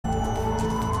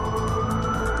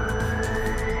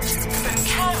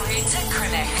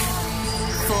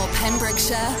For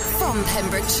Pembrokeshire, from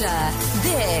Pembrokeshire,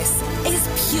 this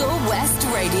is Pure West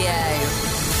Radio.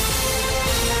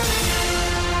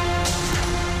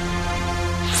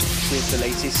 With the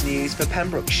latest news for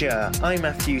Pembrokeshire, I'm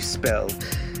Matthew Spill.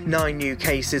 9 new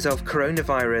cases of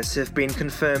coronavirus have been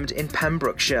confirmed in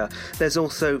Pembrokeshire. There's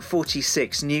also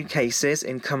 46 new cases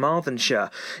in Carmarthenshire.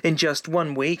 In just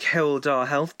 1 week, Hywel Dda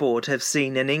Health Board have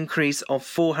seen an increase of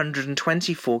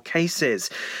 424 cases.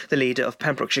 The leader of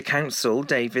Pembrokeshire Council,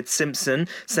 David Simpson,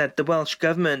 said the Welsh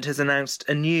Government has announced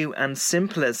a new and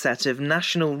simpler set of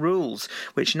national rules,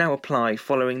 which now apply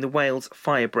following the Wales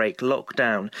firebreak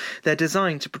lockdown. They're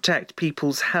designed to protect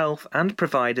people's health and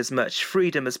provide as much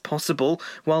freedom as possible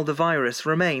while the virus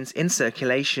remains in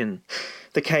circulation.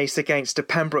 The case against a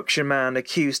Pembrokeshire man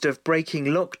accused of breaking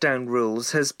lockdown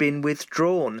rules has been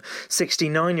withdrawn.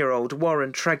 69-year-old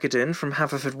Warren Tregarden from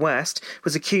Haverfordwest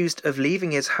was accused of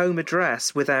leaving his home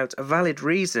address without a valid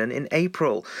reason in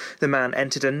April. The man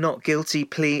entered a not guilty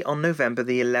plea on November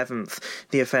the 11th.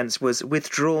 The offence was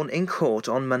withdrawn in court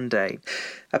on Monday.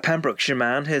 A Pembrokeshire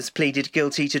man has pleaded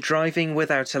guilty to driving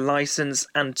without a licence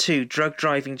and 2 drug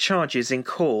driving charges in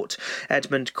court.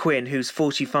 Edmund Quinn, who's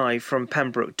 45 from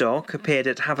Pembroke Dock, appeared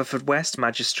at Haverfordwest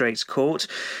Magistrates Court.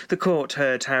 The court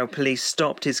heard how police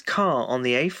stopped his car on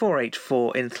the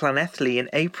A484 in Llanelli in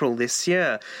April this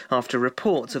year after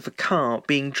reports of a car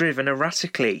being driven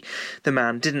erratically. The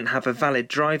man didn't have a valid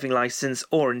driving licence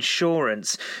or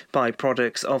insurance.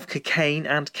 Byproducts of cocaine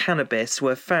and cannabis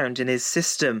were found in his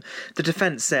system. The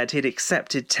defence said he'd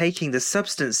accepted taking the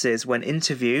substances when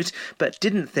interviewed, but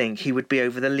didn't think he would be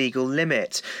over the legal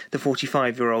limit. The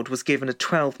 45-year-old was given a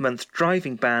 12-month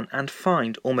driving ban and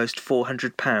fined almost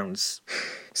 £400.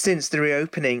 Since the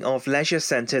reopening of leisure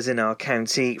centres in our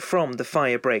county from the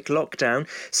firebreak lockdown,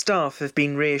 staff have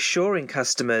been reassuring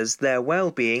customers their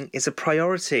well-being is a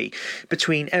priority.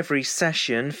 Between every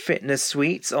session, fitness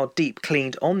suites are deep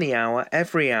cleaned on the hour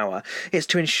every hour. It's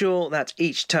to ensure that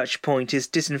each touch point is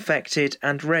disinfected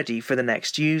and ready for the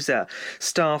next user.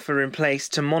 Staff are in place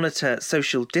to monitor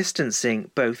social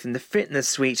distancing both in the fitness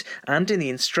suite and in the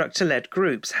instructor-led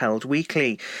groups held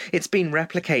weekly. It's been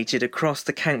replicated across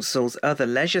the council's other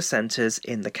leisure centres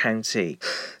in the county.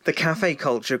 The Cafe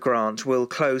Culture Grant will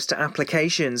close to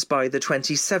applications by the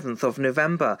 27th of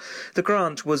November. The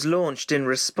grant was launched in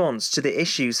response to the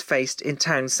issues faced in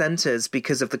town centres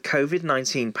because of the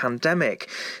COVID-19 pandemic.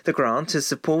 The grant has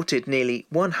supported nearly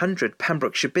 100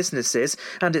 Pembrokeshire businesses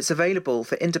and it's available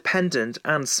for independent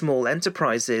and small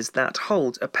enterprises that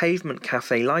hold a pavement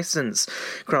cafe licence.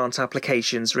 Grant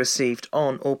applications received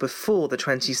on or before the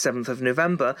 27th of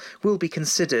November will be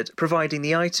considered, providing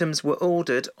the items were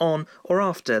ordered on or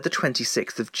after the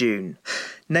 26th of June.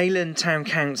 Neyland Town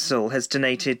Council has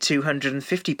donated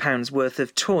 £250 worth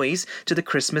of toys to the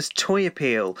Christmas Toy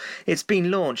Appeal. It's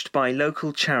been launched by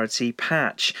local charity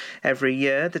Patch. Every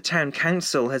year, the Town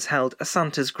Council has held a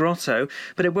Santa's Grotto,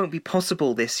 but it won't be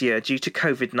possible this year due to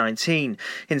COVID-19.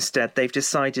 Instead, they've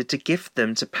decided to gift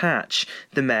them to Patch.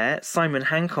 The Mayor, Simon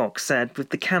Hancock, said with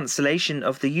the cancellation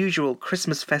of the usual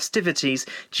Christmas festivities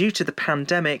due to the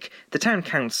pandemic, the Town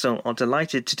Council are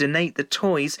delighted to donate the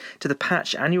toys to the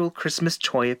Patch annual Christmas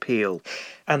Toy Appeal.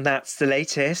 And that's the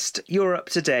latest. You're up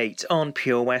to date on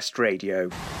Pure West Radio.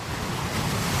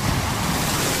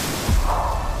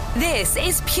 This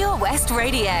is Pure West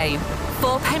Radio.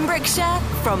 For Pembrokeshire,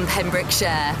 from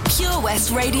Pembrokeshire. Pure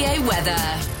West Radio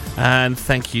weather. And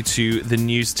thank you to the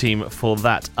news team for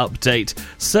that update.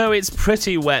 So it's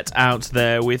pretty wet out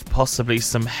there with possibly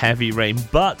some heavy rain,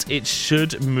 but it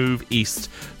should move east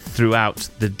throughout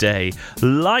the day,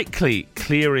 likely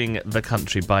clearing the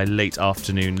country by late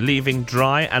afternoon, leaving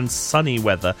dry and sunny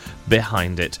weather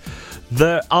behind it.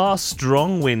 There are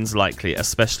strong winds likely,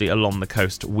 especially along the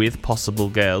coast, with possible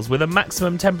gales, with a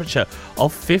maximum temperature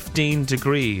of 15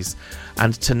 degrees.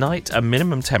 And tonight, a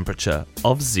minimum temperature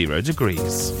of 0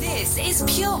 degrees. This is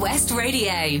Pure West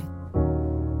Radio.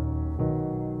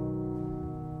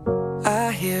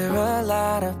 I hear a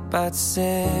lot about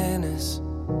sinners.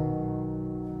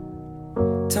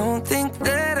 Don't think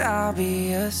that I'll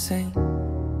be a saint,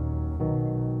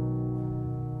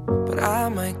 but I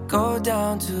might go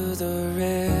down to the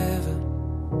river.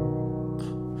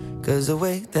 'Cause the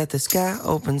way that the sky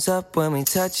opens up when we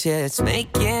touch it, it's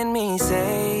making me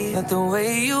say that the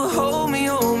way you hold me,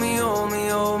 hold me, hold me,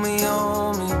 hold me,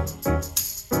 hold me,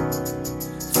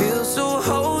 feels so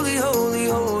holy, holy,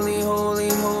 holy, holy,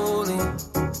 holy.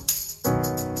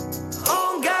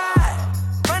 Oh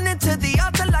God, running to the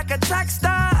altar like a track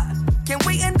star. Can't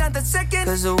wait another second.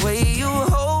 'Cause the way you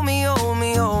hold me, hold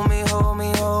me, hold me, hold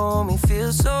me, hold me,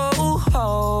 feels so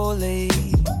holy.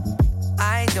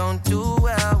 I don't do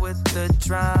well with the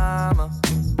drama.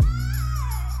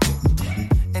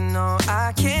 And no,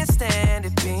 I can't stand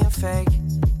it being fake.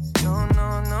 No,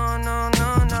 no, no, no,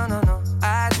 no, no, no, no.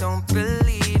 I don't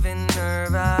believe in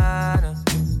Nirvana.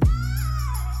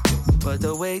 But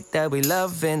the way that we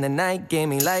love in the night gave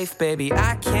me life, baby,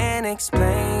 I can't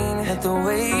explain it. The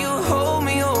way you hold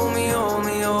me, hold me, hold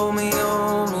me, hold me,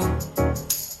 hold me.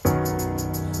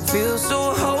 Feel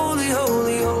so holy,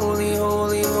 holy, holy,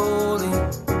 holy, holy.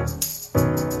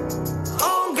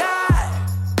 Oh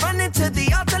God, running to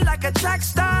the altar like a track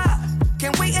star.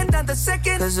 Can't wait another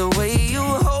second. Cause the way you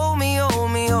hold me, hold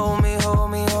me, hold me,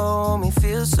 hold me, hold me.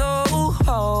 Feel so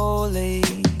holy.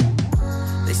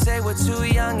 They say we're too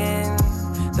young and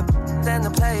then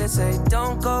the players say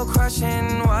don't go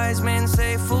crushing. Wise men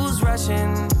say fools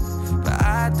rushing, but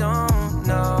I don't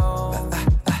know.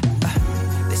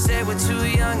 They say we're too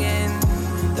young and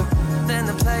then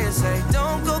the players say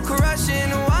don't go crushing.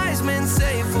 Wise men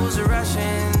say fools are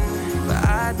rushing, but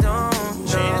I don't know.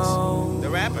 Chance, the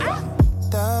rapper.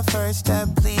 The first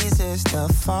step pleases the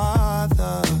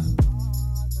Father.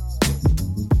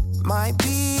 Might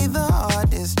be the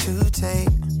hardest to take.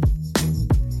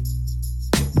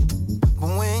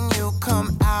 But when you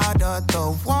come out of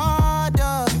the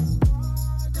water,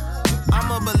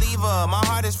 I'm a believer, my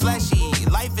heart is fleshy.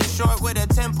 Life is short with a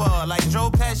temper, like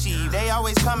Joe Pesci. They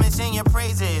always come and sing your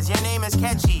praises, your name is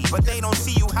catchy. But they don't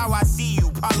see you how I see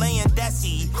you, Parlay and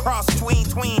Desi. Cross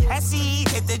tween, Hesse,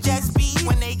 hit the jet speed.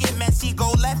 When they get messy,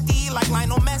 go lefty, like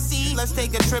Lionel Messi. Let's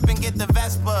take a trip and get the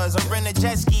Vespas or rent a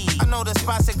jet ski. I know the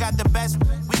spots that got the best,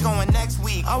 we going next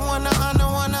week. I wanna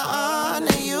honor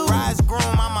you. Rise groom,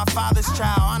 I'm my father's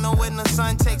child. I know when the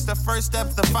son takes the first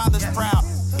step, the father's proud.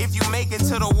 If you make it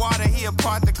to the water, he'll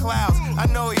part the clouds. I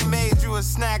know he made you a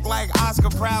snack like Oscar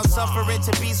Proud. Suffer it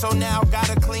to be, so now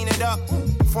gotta clean it up.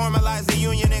 Formalize the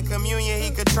union and communion he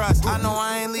could trust. I know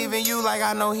I ain't leaving you like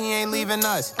I know he ain't leaving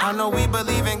us. I know we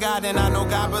believe in God and I know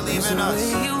God believes in us.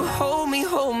 The way you hold me,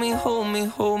 hold me, hold me,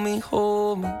 hold me,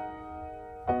 hold me.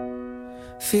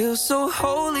 Feel so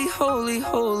holy, holy,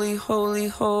 holy, holy,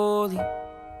 holy.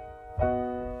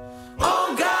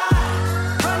 Oh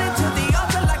God, running to the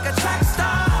altar like a track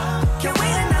star. Can't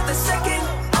wait another second.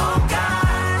 Oh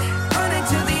God, running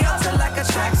to the altar like a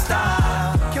track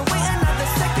star. Can't wait another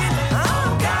second.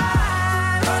 Oh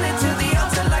God, running to the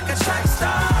altar like a track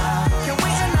star. Can't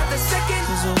wait another second.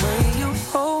 'Cause the way you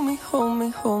hold me, hold me,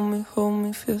 hold me, hold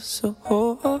me, feel so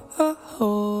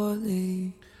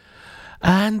holy.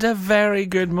 And a very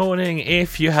good morning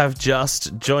if you have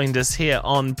just joined us here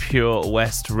on Pure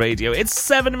West Radio. It's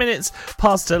 7 minutes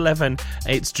past 11.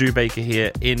 It's Drew Baker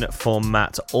here in for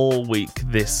Matt all week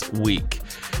this week.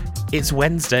 It's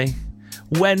Wednesday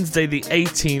the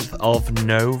 18th of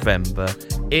November.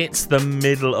 It's the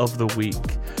middle of the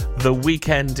week. The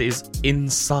weekend is in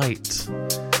sight.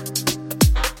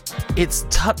 It's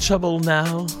touchable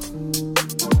now.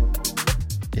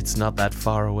 It's not that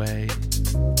far away.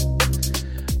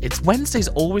 Wednesday's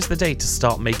always the day to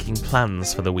start making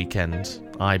plans for the weekend,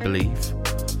 I believe.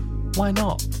 Why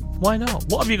not? Why not?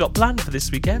 What have you got planned for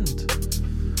this weekend?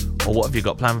 Or what have you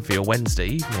got planned for your Wednesday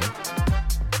evening?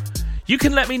 You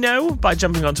can let me know by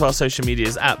jumping onto our social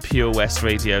medias at Pure West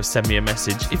Radio. Send me a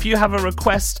message. If you have a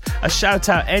request, a shout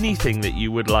out, anything that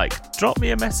you would like, drop me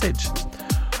a message.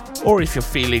 Or if you're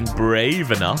feeling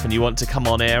brave enough and you want to come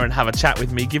on air and have a chat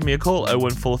with me, give me a call,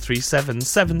 01437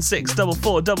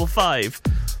 764455.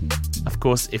 Of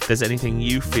course, if there's anything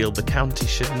you feel the county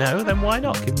should know, then why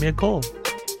not? Give me a call.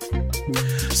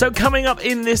 So coming up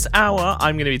in this hour,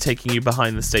 I'm going to be taking you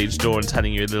behind the stage door and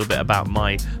telling you a little bit about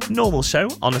my normal show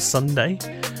on a Sunday.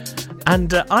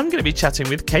 And I'm going to be chatting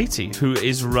with Katie, who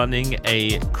is running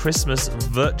a Christmas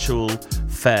virtual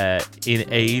fair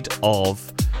in aid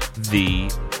of the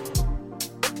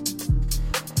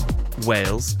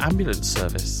Wales Ambulance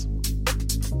Service.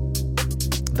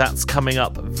 That's coming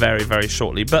up very, very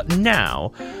shortly. But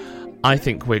now, I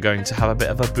think we're going to have a bit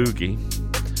of a boogie.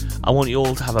 I want you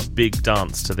all to have a big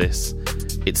dance to this.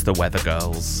 It's the Weather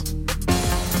Girls.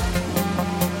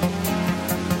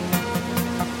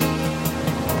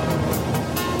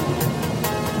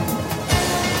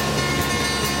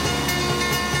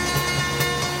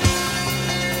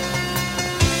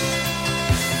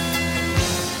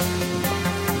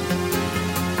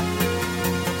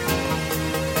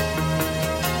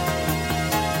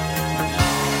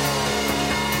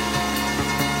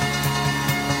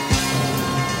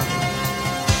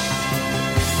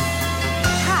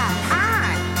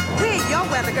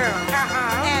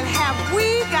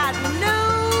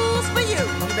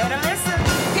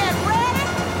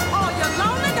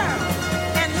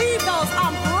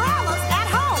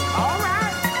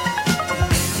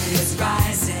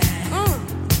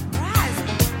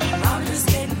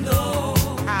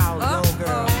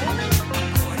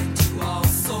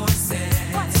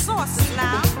 horses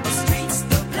now. The streets,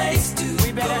 the place to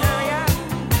We better hurry up.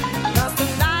 'Cause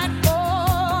tonight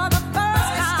for the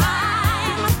first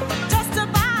time, just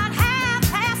about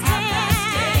 10:30,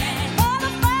 for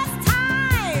the first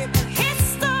time in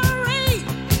history,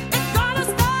 it's gonna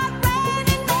start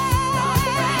raining men.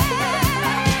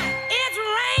 It's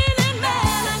raining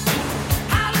men.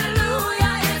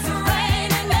 Hallelujah, it's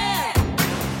raining men.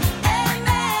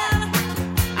 Amen.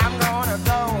 I'm gonna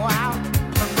go out.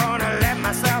 I'm gonna let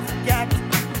myself get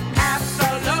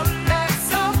absolutely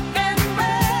Soaking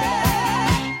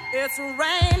wet. It's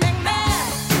raining men.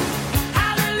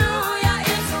 Hallelujah,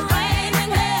 it's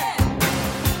raining men.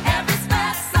 Every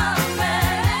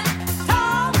specimen,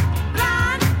 tall,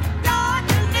 blind, dark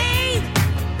and neat,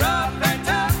 rough and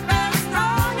tough and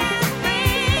strong and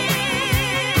mean.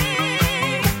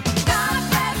 God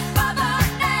bless Mother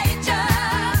Nature.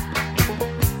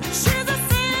 She's a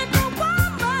single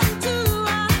woman too.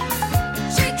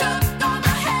 She took on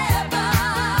the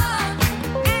heaven,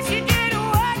 and she did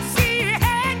what she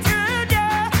had to do.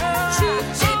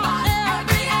 She fought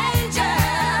every angel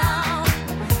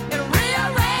and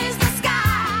rearranged the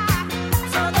sky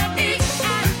so that each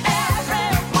and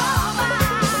every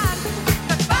woman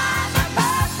could find the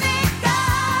perfect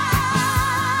God.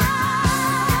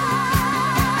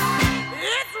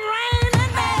 It's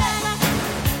raining men.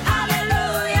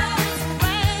 Hallelujah, it's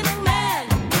raining men.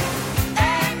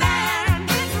 Amen.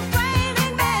 It's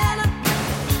raining men.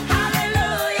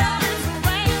 Hallelujah, it's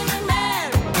raining men.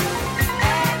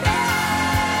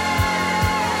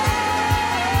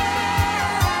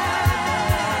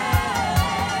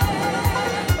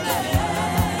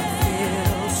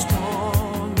 Feel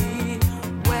stormy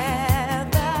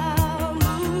weather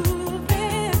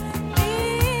moving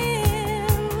in.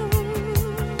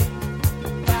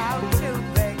 About to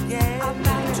begin.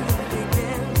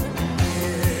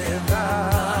 Hear the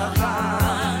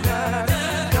thunder.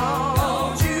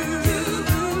 Don't you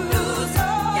lose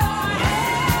your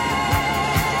head.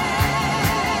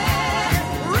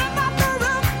 Rip up the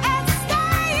roof and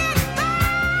stay in bed.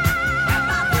 Rip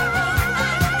up the roof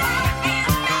and stay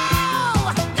in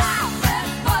bed. God bless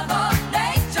Mother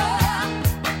Nature.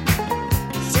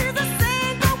 She's a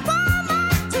single woman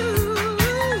too.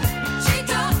 She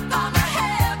took on the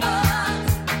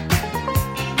heavens,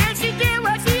 and she did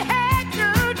what she had to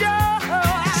do.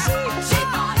 She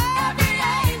fought every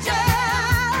angel.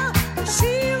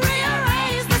 She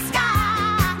rearranged the sky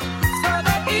so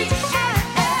that each and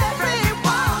every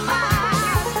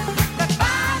woman could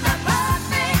find the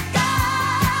perfect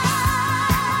God.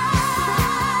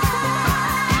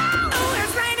 Oh,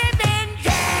 it's raining men,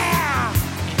 yeah.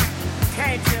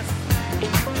 Can't you?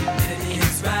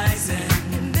 It's rising.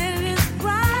 And then it's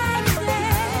rising,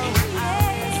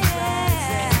 yeah.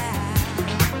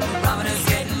 The barometer's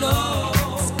getting low.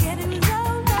 It's getting low,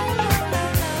 low, low,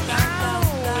 low,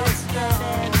 low.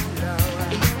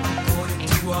 According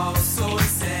to all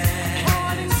sources.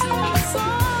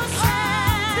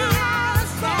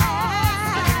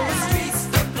 The streets,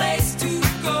 the place to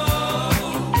go.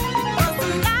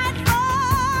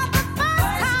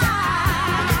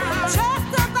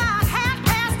 Just about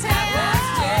 10:30.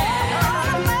 For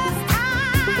the first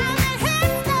time in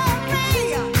history,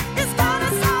 it's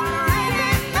gonna start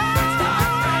raining men.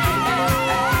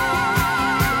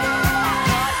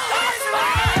 It's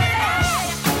raining.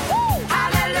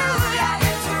 Hallelujah,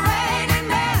 it's raining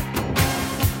men.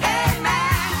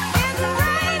 Amen. It's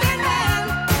raining men.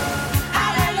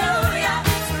 Hallelujah,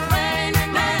 it's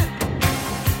raining men.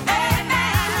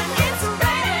 Amen. It's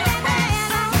raining men.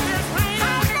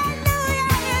 Hallelujah,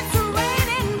 it's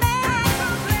raining men.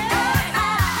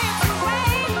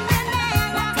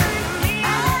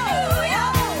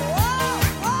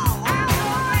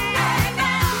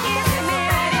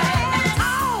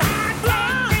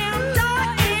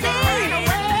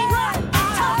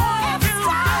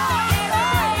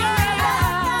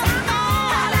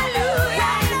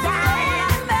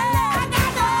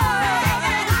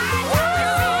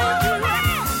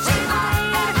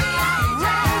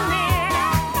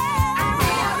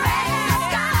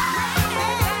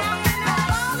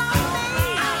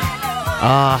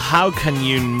 How can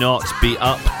you not be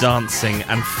up dancing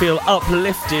and feel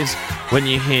uplifted when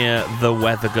you hear the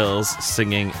Weather Girls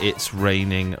singing It's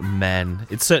Raining Men?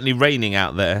 It's certainly raining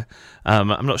out there.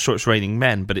 I'm not sure it's raining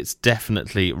men, but it's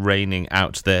definitely raining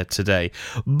out there today.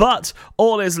 But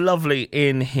all is lovely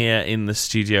in here in the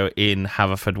studio in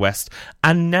Haverfordwest.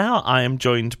 And now I am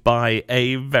joined by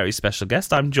a very special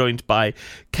guest. I'm joined by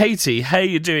Katie. How are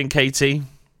you doing, Katie?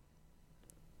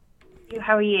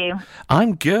 How are you?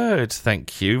 I'm good,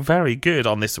 thank you. Very good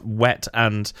on this wet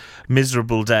and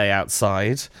miserable day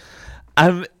outside.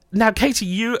 Now, Katie,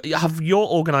 you're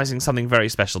organising something very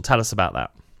special. Tell us about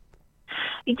that.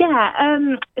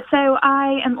 Yeah, so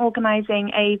I am organising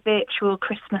a virtual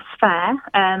Christmas fair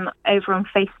over on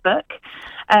Facebook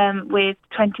with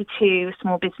 22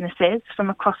 small businesses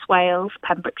from across Wales,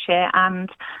 Pembrokeshire and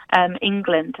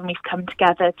England, and we've come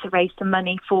together to raise some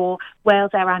money for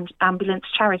Wales Air Ambulance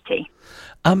charity.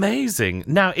 Amazing.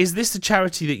 Now, is this a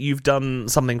charity that you've done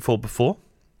something for before?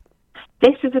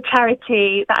 This is a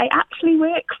charity that I actually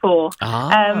work for.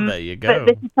 There you go. But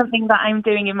this is something that I'm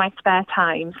doing in my spare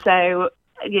time. So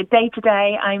day to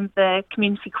day, I'm the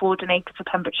community coordinator for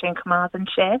Pembrokeshire and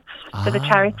Carmarthenshire for the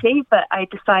charity. But I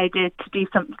decided to do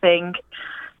something,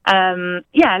 a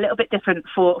little bit different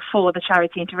for the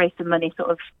charity and to raise some money,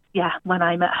 when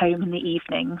I'm at home in the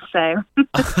evening. So,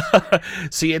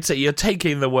 so you're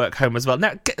taking the work home as well.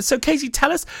 Now, so Katie,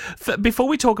 tell us before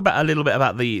we talk about a little bit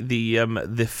about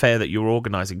the fair that you're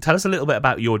organising. Tell us a little bit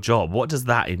about your job. What does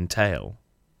that entail?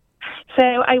 So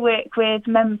I work with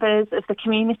members of the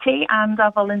community and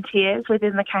our volunteers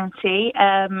within the county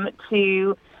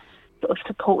to sort of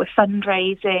support with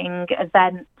fundraising,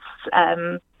 events,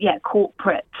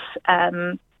 corporate,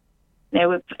 a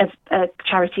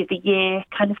charity of the year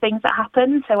kind of things that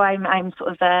happen. So I'm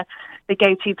sort of the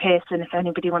go-to person if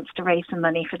anybody wants to raise some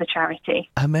money for the charity.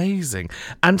 Amazing.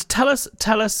 And tell us,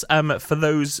 for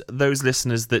those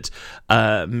listeners that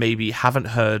maybe haven't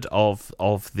heard of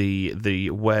the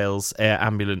Wales Air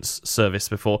Ambulance Service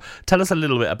before, tell us a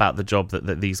little bit about the job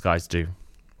that these guys do.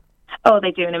 Oh,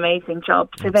 they do an amazing job.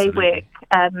 So Absolutely.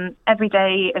 They work every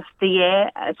day of the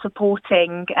year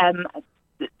supporting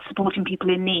people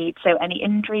in need. So any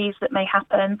injuries that may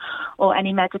happen or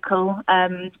any medical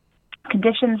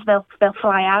conditions, they'll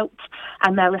fly out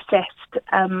and they'll assist.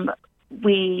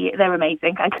 They're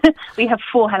amazing. We have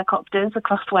 4 helicopters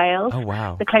across Wales. Oh,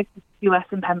 wow. The closest to us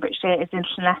in Pembrokeshire is in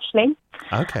Llanelli.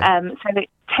 Okay. So it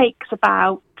takes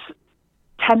about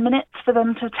 10 minutes for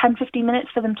them to 10-15 minutes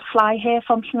for them to fly here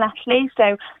from Llanelli.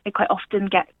 So they quite often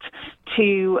get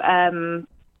to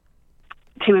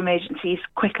emergencies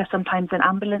quicker sometimes than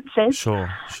ambulances.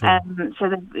 Sure. So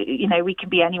that, we can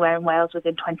be anywhere in Wales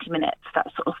within 20 minutes.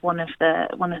 That's sort of one of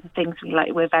the things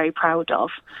we're very proud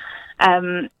of.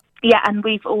 And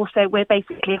we're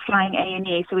basically a flying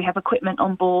A&E, so we have equipment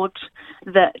on board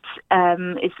that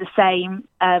is the same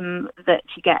that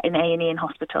you get in A&E in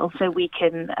hospital, so we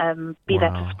can be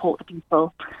there to support the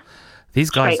people. These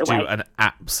guys do an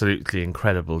absolutely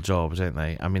incredible job, don't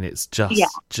they? I mean, it's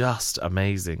just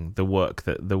amazing the work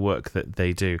that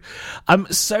they do.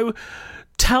 So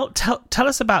tell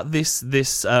us about this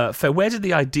fair. Where did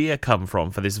the idea come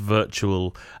from for this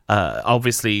virtual?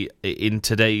 Obviously, in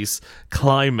today's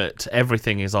climate,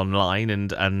 everything is online,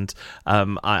 and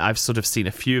I've sort of seen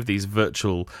a few of these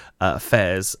virtual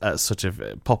fairs sort of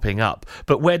popping up.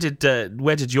 But where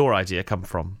did your idea come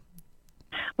from?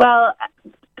 Well,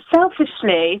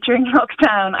 selfishly, during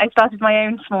lockdown, I started my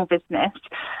own small business.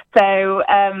 So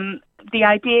the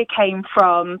idea came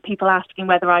from people asking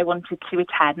whether I wanted to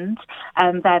attend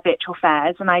their virtual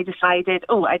fairs, and I decided,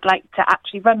 I'd like to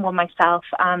actually run one myself,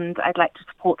 and I'd like to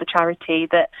support the charity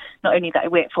that not only that I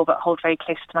work for, but hold very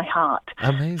close to my heart.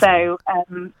 Amazing. So,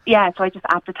 so I just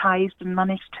advertised and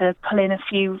managed to pull in a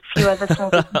few other small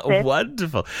businesses.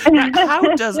 Wonderful. Now,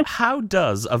 how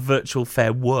does a virtual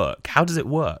fair work? How does it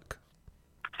work?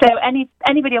 So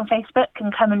anybody on Facebook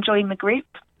can come and join the group,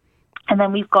 and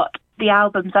then we've got the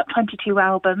albums up, 22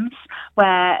 albums,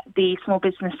 where the small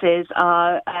businesses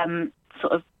are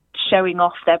sort of showing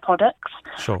off their products,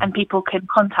 Sure. and people can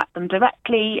contact them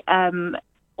directly,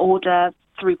 order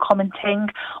through commenting,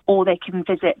 or they can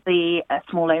visit the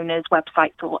small owners'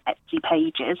 websites or Etsy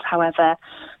pages, however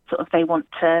sort of they want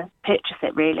to purchase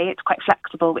it, really. It's quite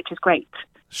flexible, which is great.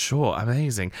 Sure,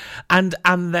 amazing. And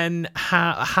then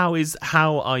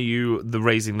how are you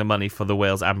raising the money for the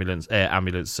Wales Air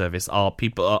Ambulance Service? Are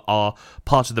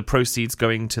part of the proceeds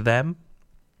going to them?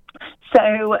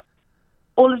 So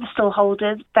all of the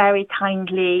stallholders very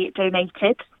kindly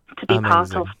donated to be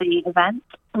part of the event.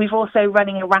 We've also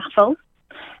running a raffle.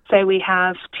 So we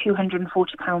have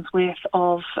 £240 worth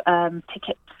of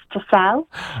tickets to sell.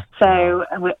 So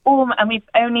we've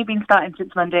only been starting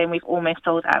since Monday, and we've almost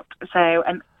sold out. So,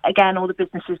 and again, all the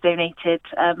businesses donated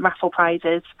raffle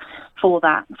prizes for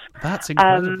that. That's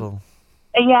incredible.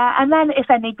 And then if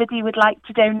anybody would like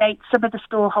to donate, some of the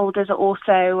stallholders are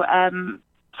also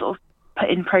sort of put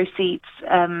in proceeds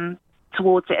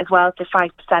towards it as well. So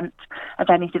 5% of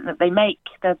anything that they make,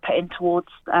 they're put in towards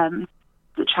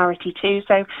the charity too.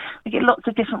 So we get lots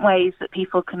of different ways that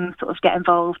people can sort of get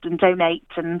involved and donate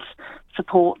and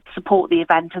support the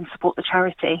event and support the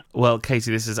charity. Well,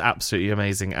 Katie, this is absolutely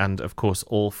amazing, and of course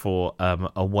all for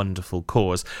a wonderful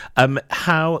cause.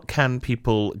 How can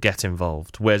people get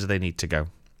involved? Where do they need to go?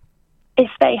 If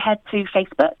they head to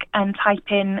Facebook and type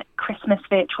in Christmas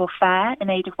Virtual Fair in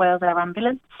aid of Wales Air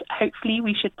Ambulance, hopefully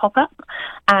we should pop up,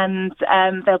 and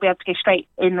they'll be able to go straight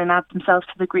in and add themselves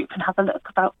to the group and have a look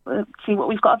about, see what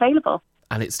we've got available.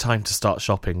 And it's time to start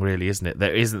shopping, really, isn't it?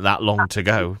 There isn't that long to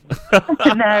go.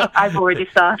 No, I've already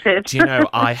started. Do you know,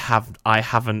 I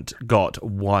haven't got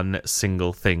one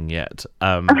single thing yet.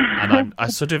 And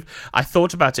I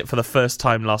thought about it for the first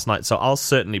time last night, so I'll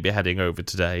certainly be heading over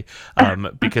today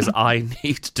because I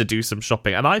need to do some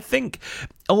shopping. And I think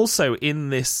also in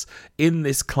this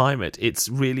climate, it's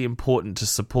really important to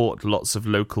support lots of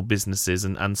local businesses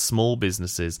and small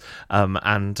businesses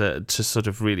and to sort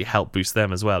of really help boost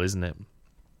them as well, isn't it?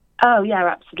 Oh yeah,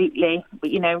 absolutely.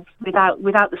 But, you know, without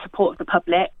the support of the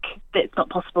public, it's not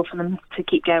possible for them to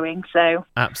keep going. So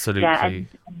absolutely, yeah,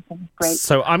 great.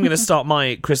 So I'm going to start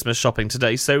my Christmas shopping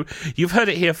today. So you've heard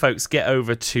it here, folks. Get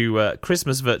over to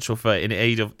Christmas Virtual Fair in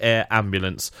aid of Air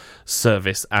Ambulance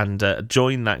Service and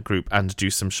join that group and do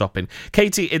some shopping.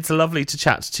 Katie, it's lovely to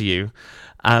chat to you.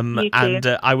 And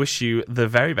I wish you the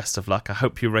very best of luck. I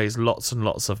hope you raise lots and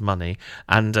lots of money,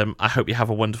 and I hope you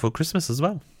have a wonderful Christmas as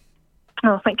well.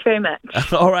 Oh, thank you very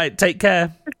much. All right, take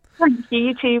care. Thank you,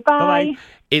 you too. Bye. Bye-bye.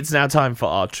 It's now time for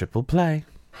our triple play.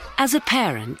 As a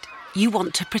parent, you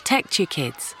want to protect your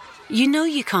kids. You know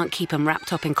you can't keep them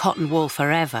wrapped up in cotton wool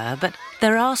forever, but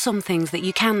there are some things that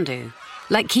you can do,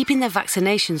 like keeping their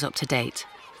vaccinations up to date.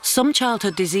 Some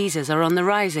childhood diseases are on the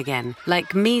rise again,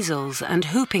 like measles and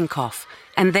whooping cough,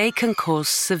 and they can cause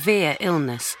severe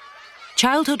illness.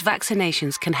 Childhood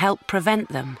vaccinations can help prevent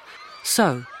them.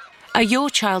 So, are your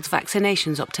child's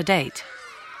vaccinations up to date?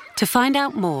 To find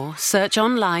out more, search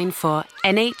online for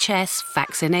NHS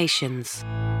vaccinations.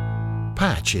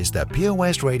 Patch is the Pure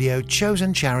West Radio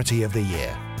chosen charity of the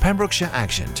year. Pembrokeshire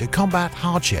Action to Combat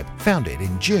Hardship, founded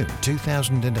in June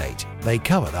 2008. They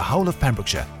cover the whole of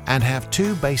Pembrokeshire and have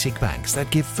 2 basic banks that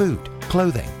give food,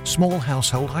 clothing, small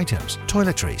household items,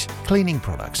 toiletries, cleaning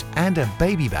products, and a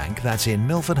baby bank that's in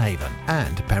Milford Haven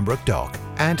and Pembroke Dock,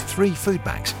 and 3 food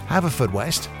banks,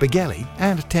 Haverfordwest, Begelly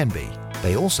and Tenby.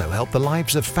 They also help the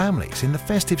lives of families in the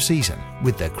festive season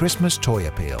with their Christmas toy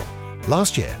appeal.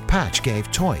 Last year, Patch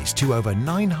gave toys to over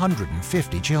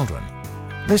 950 children.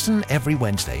 Listen every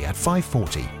Wednesday at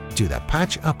 5:40 to the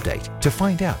Patch Update to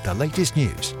find out the latest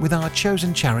news with our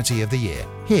chosen charity of the year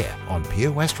here on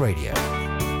Pure West Radio.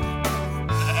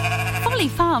 Folly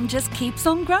Farm just keeps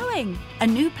on growing. A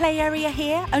new play area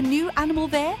here, a new animal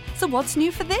there. So what's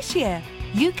new for this year?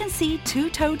 You can see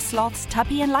 2-toed sloths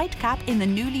Tubby and Lightcap in the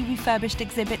newly refurbished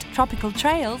exhibit Tropical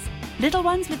Trails. Little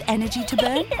ones with energy to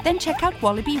burn? Then check out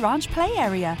Wallaby Ranch play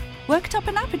area. Worked up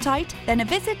an appetite? Then a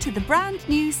visit to the brand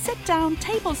new sit-down,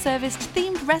 table-serviced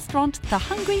themed restaurant The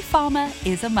Hungry Farmer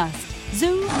is a must.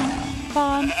 Zoo,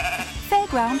 farm,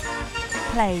 fairground,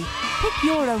 play. Pick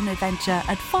your own adventure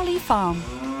at Folly Farm.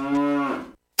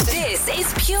 This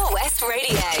is Pure West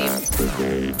Radio.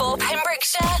 For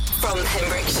Pembrokeshire, from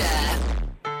Pembrokeshire.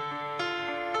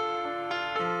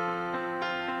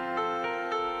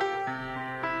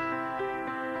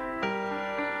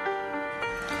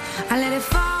 I let it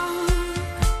fall,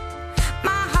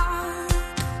 my heart,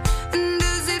 and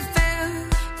as it fell,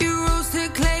 you rose to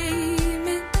claim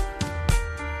it.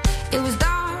 It was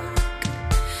dark,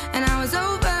 and I was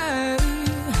over,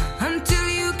 until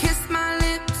you kissed my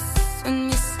lips, and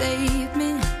you saved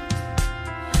me.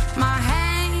 My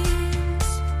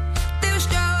hands, they were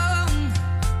strong,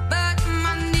 but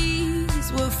my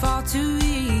knees were far too weak.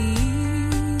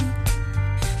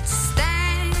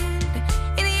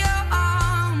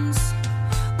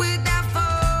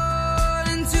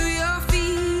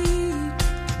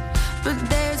 But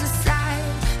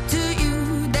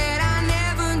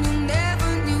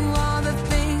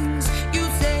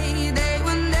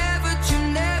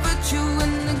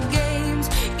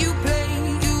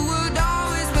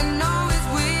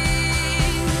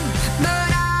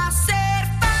I set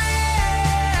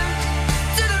fire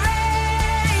to the rain.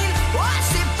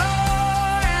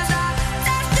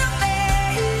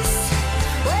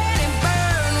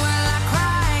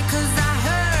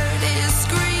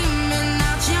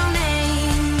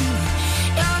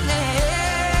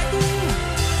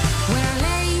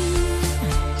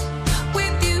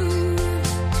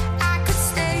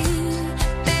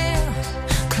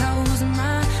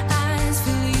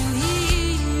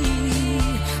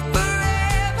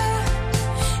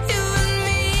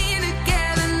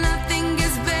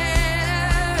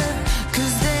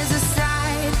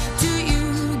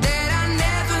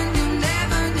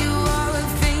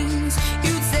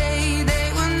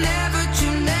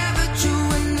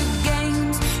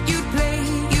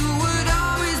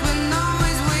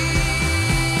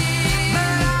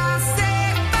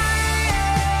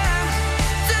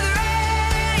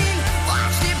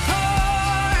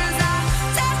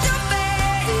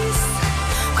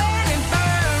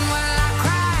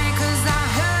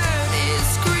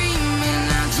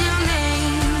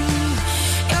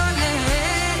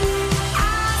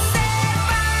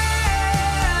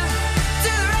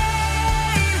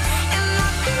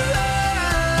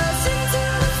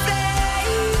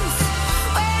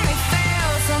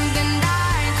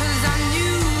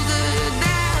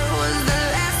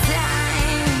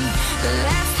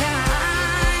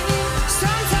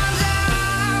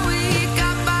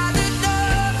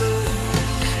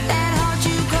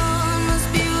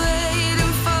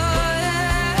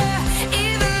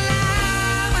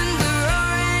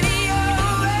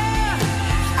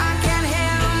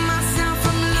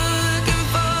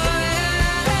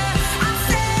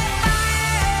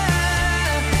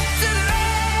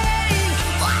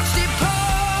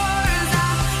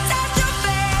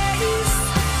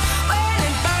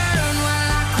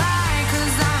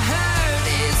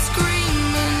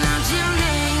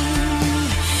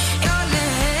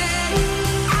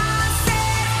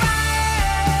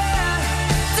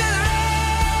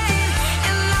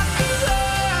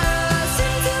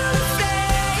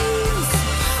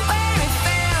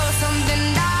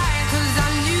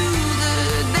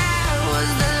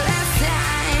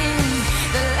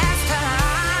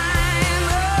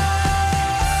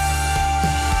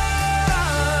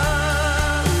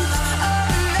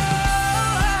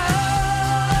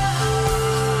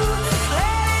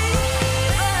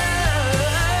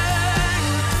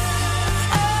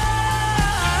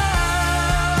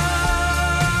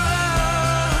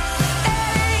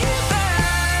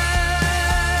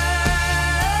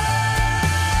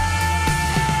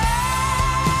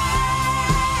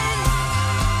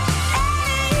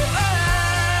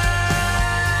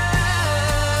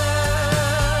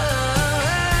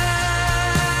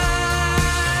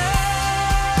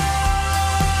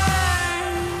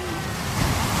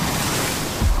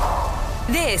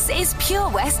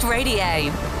 Pure West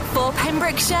Radio. For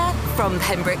Pembrokeshire, from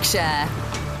Pembrokeshire.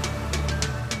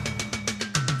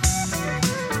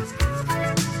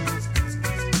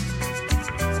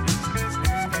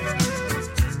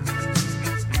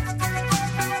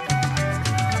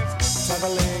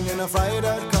 Traveling in a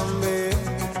fried-out combi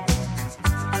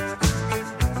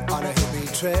on a hippie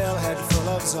trailhead full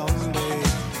of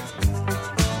zombies.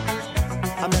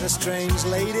 I met a strange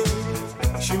lady,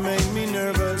 she made me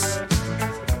nervous.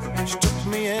 She took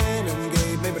me in and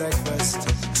gave me breakfast.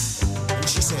 And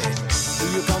she said, do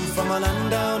you come from a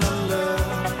land down under,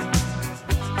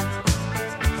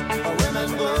 where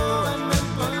women go and men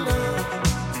plunder?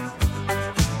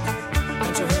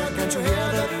 Can't you hear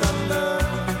the thunder?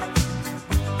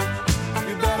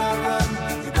 You better run,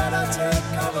 you better take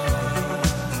cover.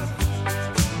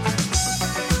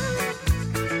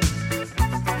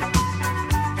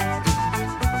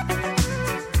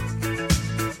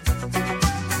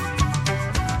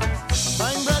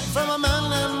 Buying bread from a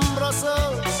man in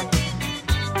Brussels.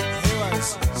 He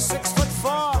was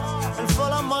 6'4" and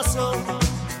full of muscle.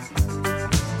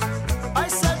 I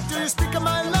said, do you speak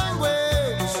my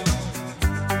language?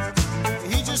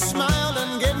 He just smiled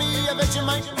and gave me a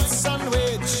Vegemite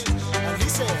sandwich. And he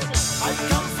said, I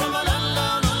come from a land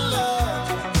down under,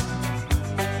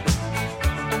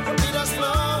 where Peter's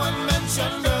flow and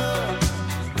Manchester.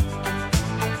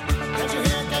 Can't you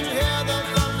hear the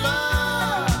thunder?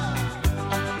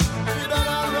 You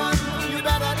better run, you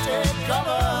better take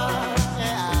cover.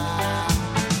 Yeah.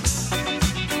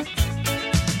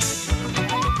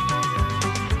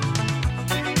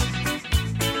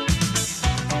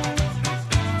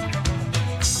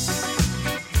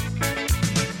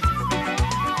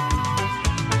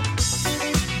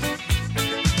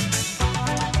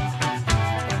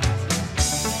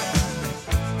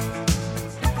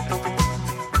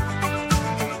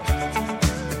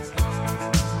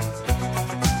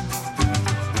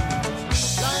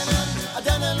 Lying in a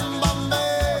den in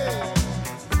Bombay,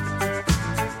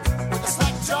 with a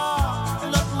slack jaw,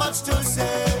 not much to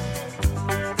say.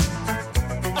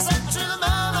 I said to the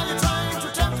man, are you trying to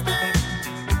tempt me?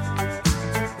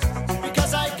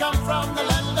 Because I come from the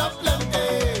land of plenty.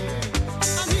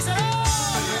 And he said,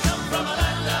 oh, you come from a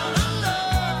land down under.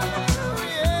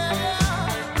 Yeah,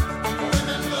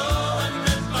 women go and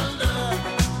men plunder.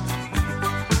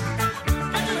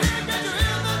 Can't you hear the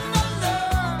thunder?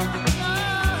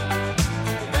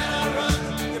 You better run,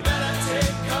 you better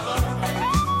take cover.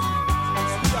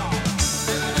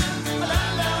 Living in the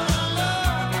land down under,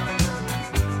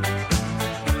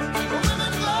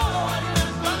 women go and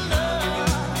men plunder.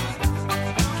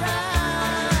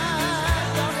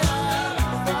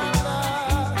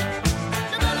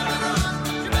 You better run,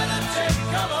 you better take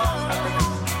cover.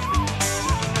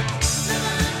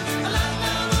 Living in the land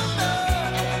down under,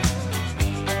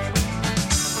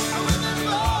 women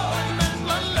go and men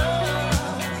plunder.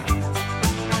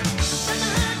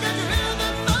 Can you hear the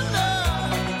thunder?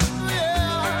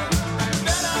 Yeah. You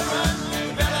better run, you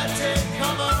better take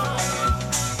cover.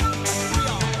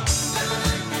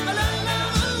 Living in the land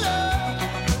down under,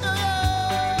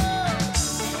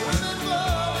 women go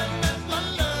and men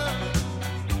plunder.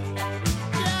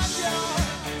 Yeah.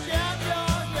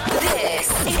 This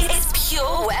is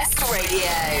Pure West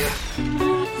Radio.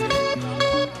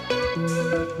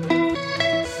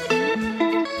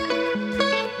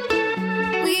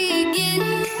 We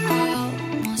get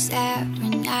almost every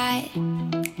night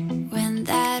when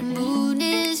that moon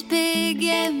is big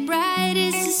and bright.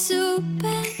 It's a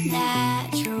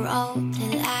supernatural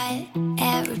delight.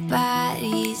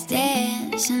 Everybody's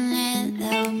dancing in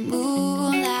the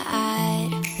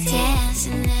moonlight,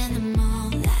 dancing in the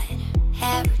moonlight.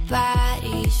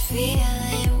 Everybody's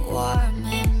feeling warm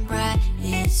and bright.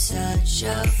 It's such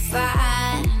a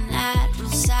fine and natural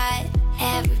sight.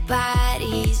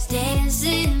 Everybody's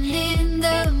dancing in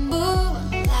the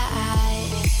moonlight,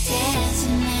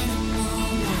 dancing in the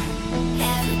moonlight.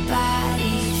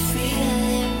 Everybody's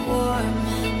feeling warm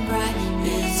and bright.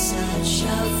 It's such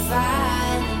a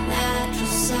fine and natural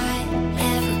sight.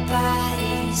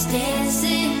 Everybody's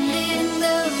dancing in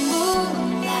the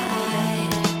moonlight.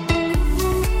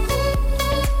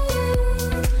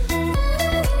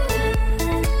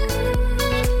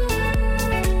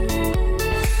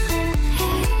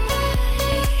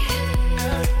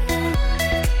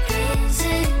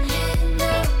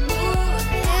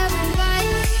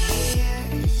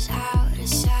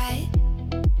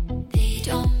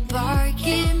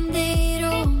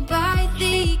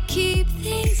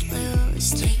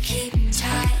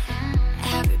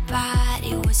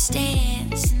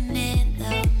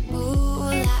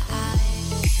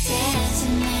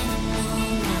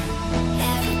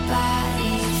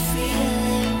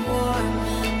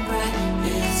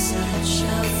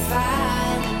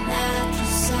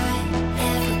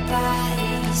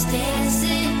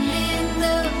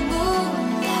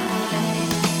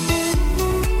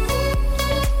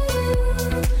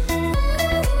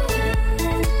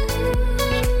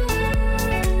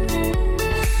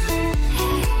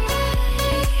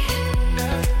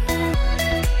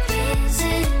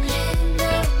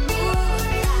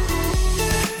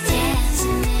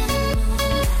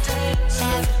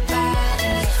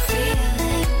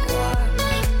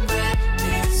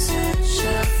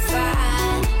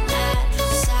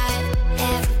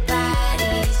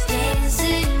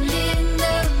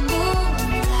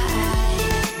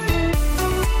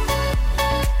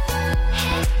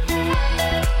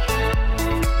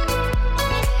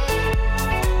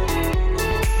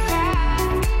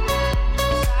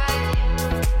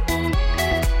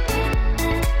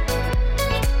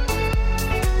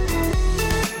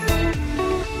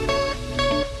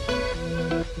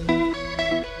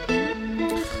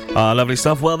 Lovely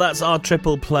stuff. Well, that's our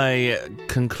triple play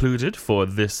concluded for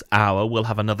this hour. We'll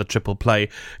have another triple play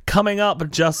coming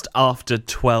up just after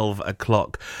 12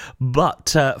 o'clock.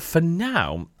 But for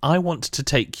now, I want to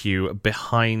take you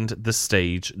behind the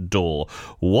stage door.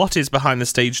 What is behind the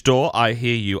stage door, I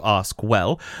hear you ask?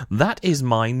 Well, that is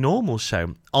my normal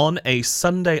show on a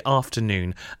Sunday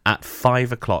afternoon at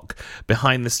 5 o'clock.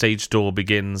 Behind the Stage Door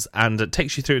begins and it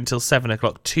takes you through until 7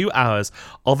 o'clock. 2 hours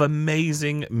of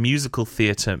amazing musical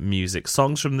theatre music.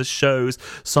 Songs from the shows,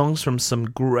 songs from some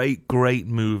great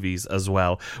movies as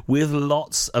well, with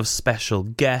lots of special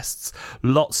guests,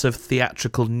 lots of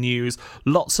theatrical news,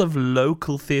 lots of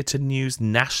local theatre news,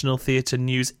 national theatre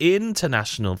news,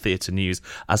 international theatre news,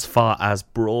 as far as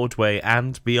Broadway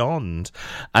and beyond.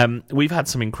 We've had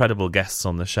some incredible guests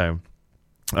on the show.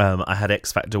 I had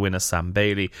X Factor winner Sam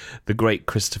Bailey, the great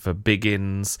Christopher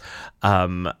Biggins,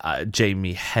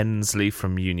 Jamie Hensley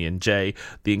from Union J,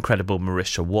 the incredible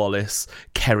Marisha Wallace,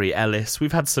 Kerry Ellis.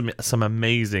 We've had some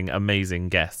amazing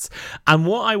guests. And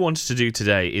what I wanted to do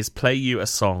today is play you a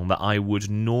song that I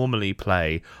would normally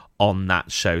play on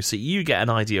that show, so you get an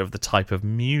idea of the type of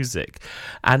music.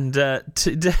 And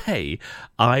today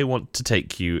I want to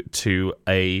take you to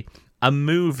a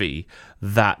movie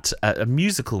that a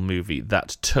musical movie that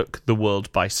took the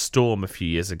world by storm a few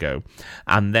years ago,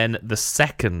 and then the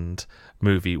second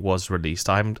movie was released.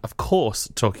 I'm of course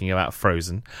talking about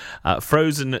Frozen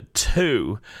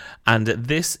 2, and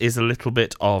this is a little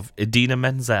bit of Idina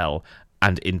Menzel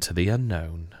and Into the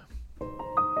Unknown.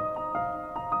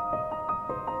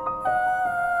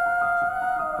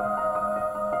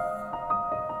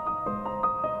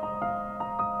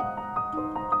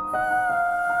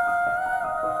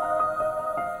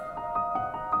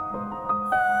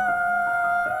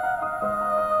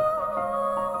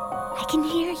 I can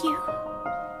hear you,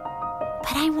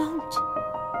 but I won't.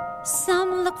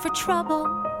 Some look for trouble,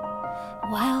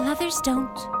 while others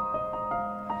don't.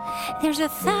 There's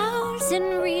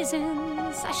 1,000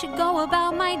 reasons I should go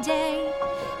about my day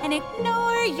and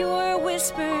ignore your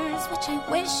whispers, which I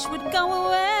wish would go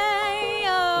away.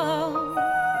 Oh,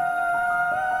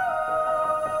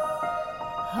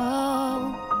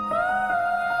 oh.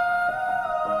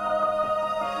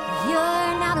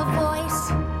 You're not a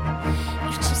voice,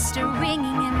 you're just a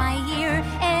ringing in my ear.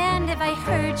 And if I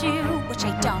heard you, which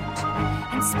I don't,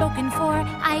 and spoken for,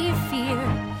 I fear.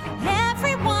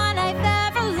 Everyone I've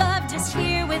ever loved is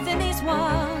here within these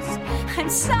walls. I'm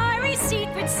sorry,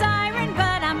 secret siren,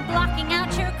 but I'm blocking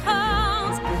out your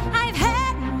calls. I've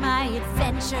had my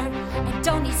adventure, I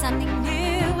don't need something new.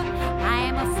 I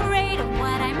am afraid of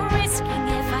what I'm risking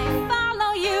if I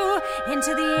follow you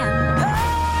into the unknown.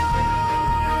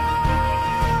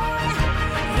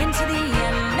 Into the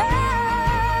unknown.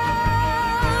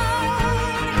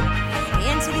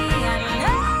 Into the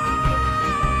unknown.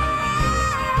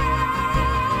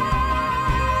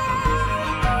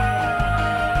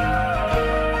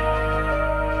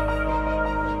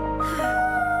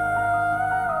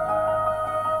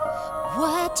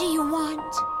 What do you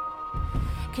want?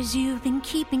 'Cause you've been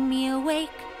keeping me awake.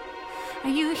 Are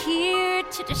you here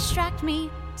to distract me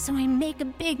so I make a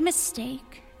big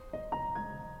mistake?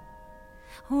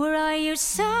 Or are you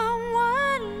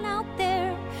someone out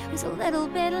there who's a little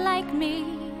bit like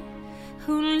me,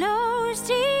 who knows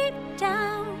deep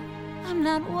down I'm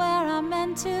not where I'm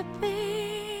meant to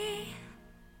be?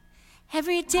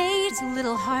 Every day's a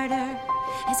little harder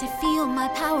as I feel my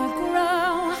power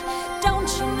grow.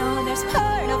 Don't you know there's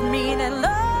part of me that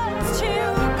loves to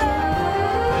go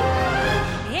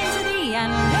into the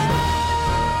unknown,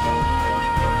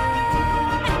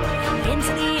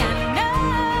 into the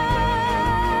unknown,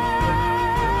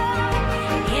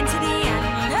 into the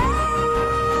unknown.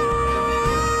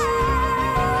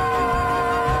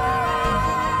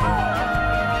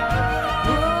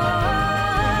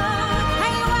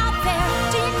 Are you out there?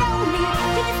 Do you know me?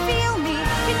 Can you feel me?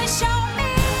 Can you show me?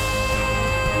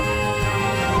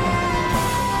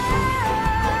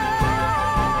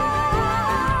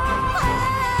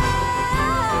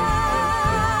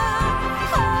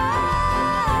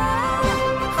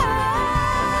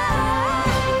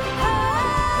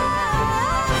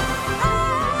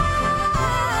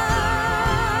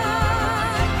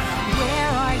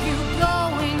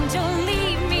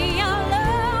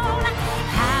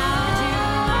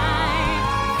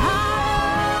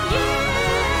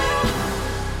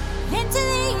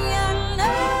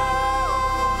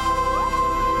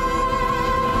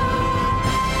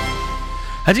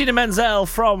 Idina Menzel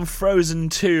from Frozen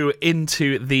 2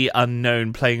 Into the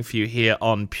Unknown, playing for you here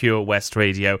on Pure West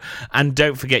Radio. And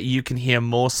don't forget, you can hear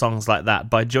more songs like that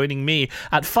by joining me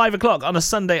at 5 o'clock on a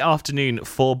Sunday afternoon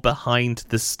for Behind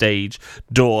the Stage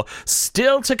Door.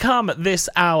 Still to come this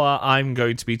hour, I'm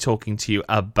going to be talking to you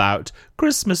about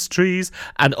Christmas trees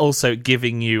and also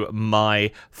giving you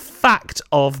my fact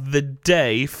of the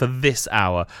day for this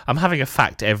hour. I'm having a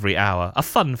fact every hour, a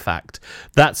fun fact.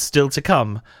 That's still to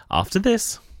come after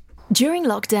this. During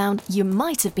lockdown, you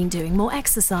might have been doing more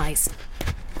exercise.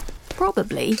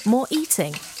 Probably more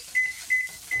eating.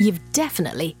 You've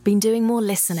definitely been doing more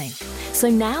listening. So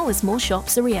now, as more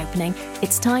shops are reopening,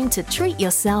 it's time to treat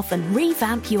yourself and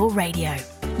revamp your radio.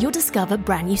 You'll discover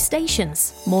brand new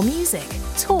stations, more music,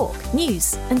 talk,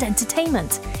 news and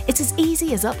entertainment. It's as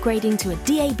easy as upgrading to a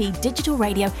DAB digital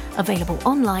radio available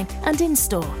online and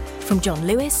in-store. From John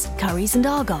Lewis, Currys and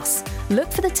Argos.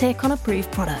 Look for the tick on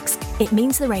approved products. It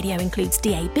means the radio includes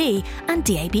DAB and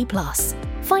DAB+.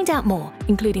 Find out more,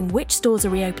 including which stores are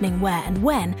reopening where and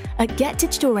when, at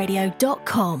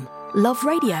getdigitalradio.com. Love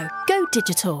radio. Go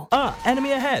digital. Ah,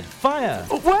 enemy ahead. Fire.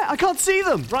 Oh, where? I can't see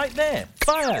them. Right there.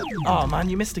 Fire. Oh, man,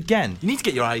 you missed again. You need to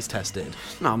get your eyes tested.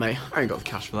 Nah, mate, I ain't got the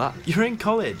cash for that. You're in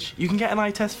college. You can get an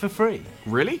eye test for free.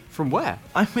 Really? From where?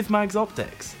 I'm with Mags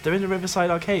Optics. They're in the Riverside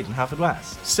Arcade in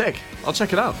Haverfordwest. Sick. I'll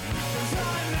check it out.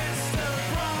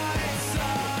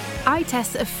 Eye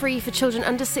tests are free for children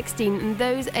under 16 and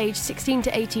those aged 16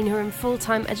 to 18 who are in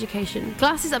full-time education.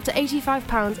 Glasses up to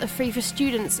 £85 are free for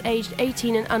students aged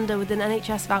 18 and under with an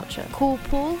NHS voucher. Call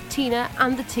Paul, Tina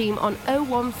and the team on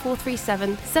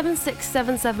 01437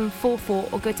 767744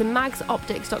 or go to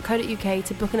magsoptics.co.uk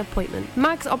to book an appointment.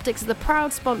 Mags Optics are the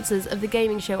proud sponsors of the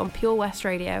gaming show on Pure West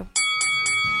Radio.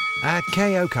 At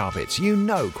KO Carpets, you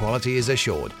know quality is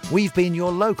assured. We've been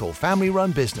your local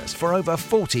family-run business for over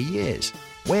 40 years.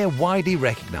 We're widely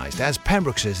recognised as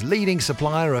Pembrokeshire's leading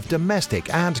supplier of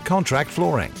domestic and contract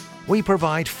flooring. We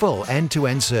provide full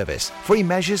end-to-end service, free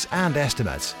measures and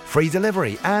estimates, free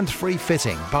delivery and free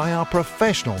fitting by our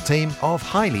professional team of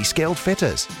highly skilled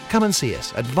fitters. Come and see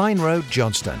us at Vine Road,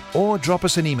 Johnston, or drop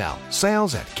us an email,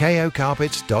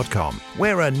 sales@kocarpets.com.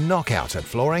 We're a knockout at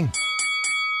flooring.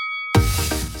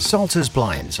 Salters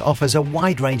Blinds offers a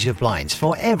wide range of blinds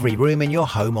for every room in your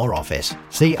home or office.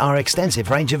 See our extensive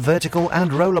range of vertical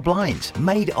and roller blinds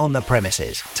made on the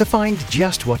premises to find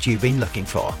just what you've been looking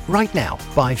for. Right now,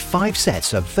 buy 5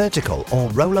 sets of vertical or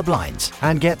roller blinds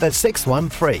and get the 6th one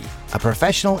free. A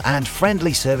professional and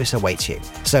friendly service awaits you.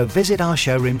 So visit our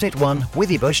showrooms at 1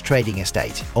 Withybush Trading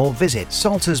Estate or visit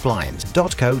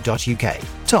saltersblinds.co.uk.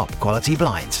 Top quality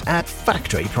blinds at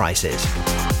factory prices.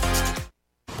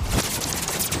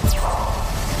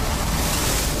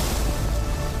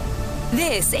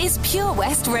 This is Pure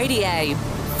West Radio.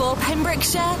 For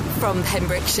Pembrokeshire, from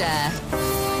Pembrokeshire.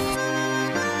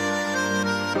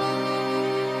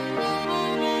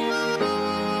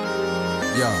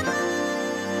 Yeah.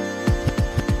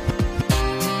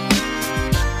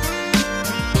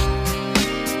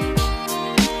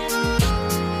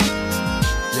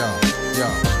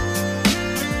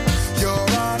 Your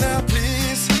Honor,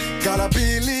 please, gotta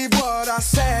believe what I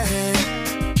say.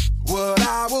 What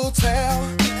I will tell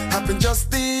happened just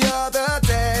the other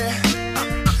day.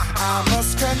 I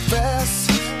must confess,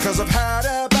 'cause I've had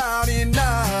about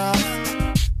enough.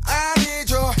 I need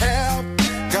your help,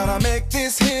 gotta make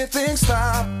this here thing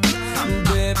stop.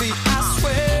 Baby, I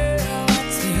swear I'll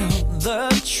tell the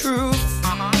truth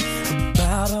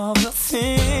about all the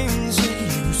things you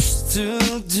used to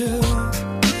do.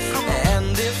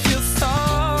 And if you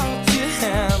thought you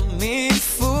had me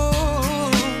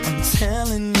fooled, I'm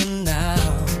telling you now,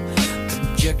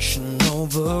 objection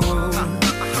overruled.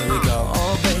 Here we go,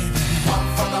 oh baby. One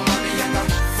for the money and the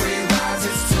free rides,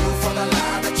 it's 2 for the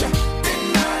lie that you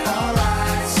deny. All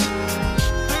rise,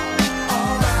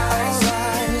 all rise, all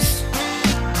rise.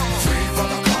 3 for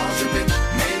the calls you've been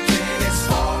making, it's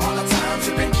 4 all the times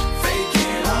you've been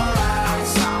faking. All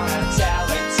rise, I'm gonna tell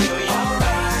it to you. All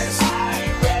rise, I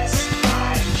rest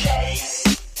my case.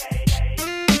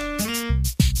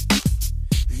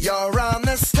 You're on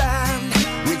the stand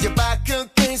with your back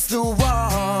against the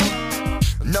wall.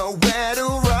 Nowhere to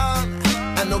run,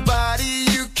 and nobody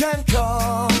you can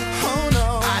call. Oh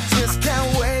no, I just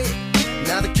can't wait.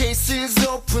 Now the case is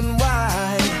open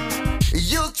wide.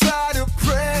 You'll try to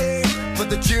pray, but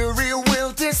the jury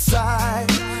will decide.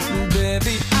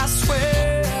 Baby, I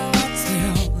swear I'll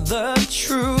tell the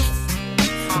truth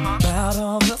about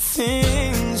all the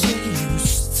things you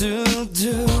used to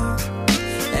do.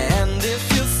 And if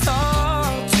you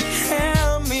thought you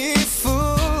had me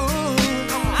fooled,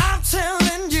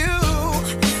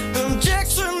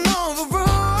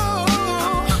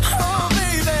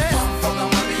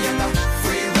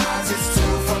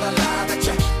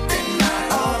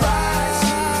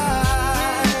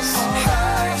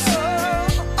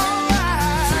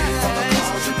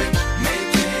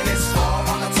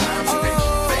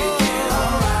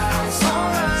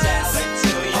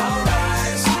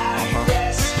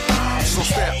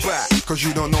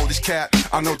 cat.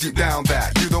 I know deep down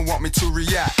that you don't want me to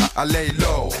react. I lay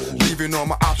low, leaving all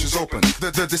my options open.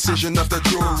 The decision of the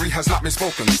jury has not been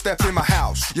spoken. Step in my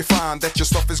house, you find that your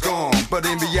stuff is gone. But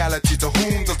in reality, to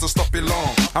whom does the stuff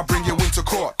belong? I bring you into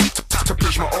court to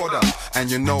preach my order, and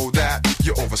you know that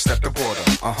you overstepped the border.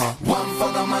 One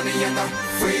for the money and the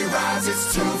free rides.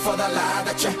 It's two for the lie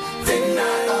that you did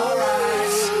not. All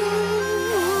rise.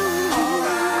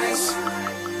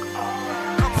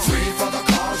 Three for the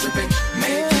calls you've been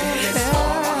making. It's four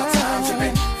all the times you've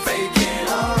been faking.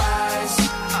 All rise.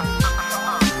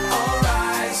 All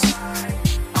rise.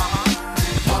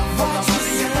 One for the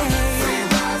money and the free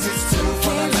rides. It's two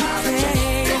for the lie that you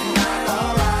did not.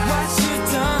 All rise. What you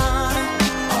done?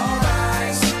 All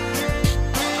rise.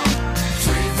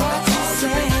 Three for the calls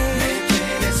you've been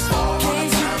making. It's four all the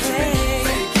times you've been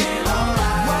faking. All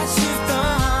rise. What you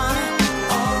done?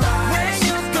 All rise. Where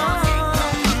you gone?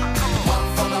 One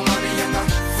for the money and the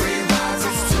free rides.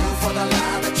 It's two for the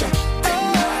lie that you did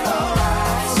not. All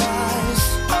rise.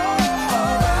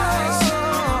 All rise.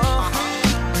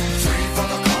 Three for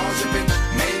the calls you've been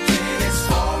making. It's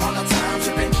four all the times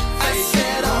you've been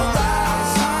faking. All rise.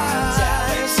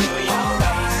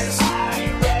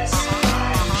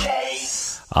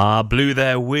 Blue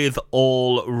there with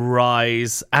All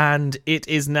Rise, and it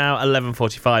is now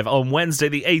 11:45 on Wednesday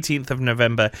the 18th of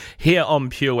November here on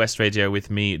Pure West Radio with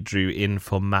me, Drew, in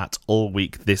for Matt all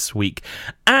week this week.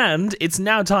 And it's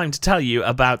now time to tell you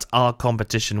about our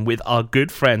competition with our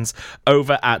good friends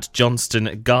over at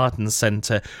Johnston Garden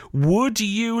Centre. Would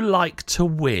you like to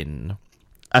win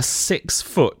a 6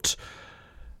 foot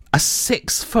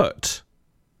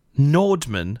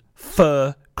Nordman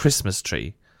fir Christmas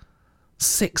tree?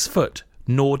 6 foot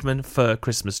Nordman fir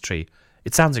Christmas tree.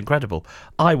 It sounds incredible.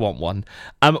 I want one.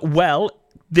 Well,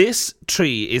 this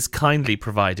tree is kindly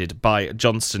provided by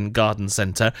Johnston Garden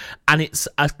Centre, and it's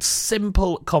a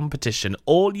simple competition.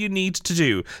 All you need to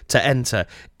do to enter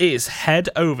is head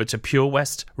over to Pure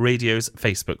West Radio's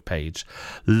Facebook page.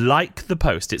 Like the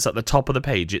post, it's at the top of the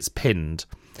page, it's pinned.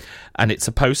 And it's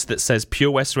a post that says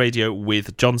Pure West Radio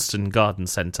with Johnston Garden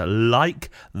Centre. Like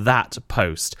that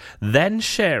post. Then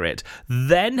share it.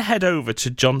 Then head over to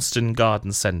Johnston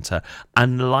Garden Centre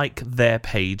and like their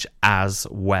page as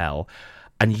well.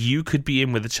 And you could be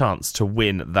in with a chance to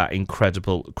win that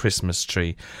incredible Christmas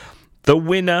tree. The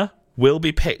winner will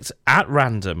be picked at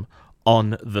random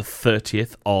on the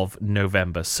 30th of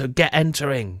November. So get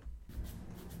entering.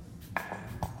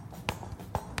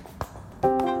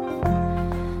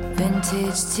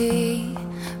 Vintage tea,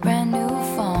 brand new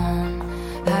phone,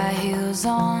 high heels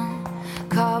on,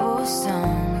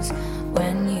 cobblestones.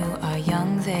 When you are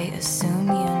young, they assume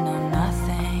you know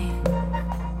nothing.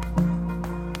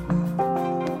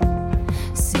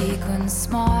 Sequin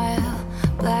smile,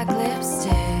 black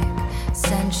lipstick,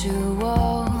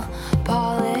 sensual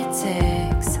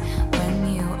politics.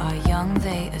 When you are young,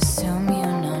 they assume you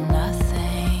know nothing.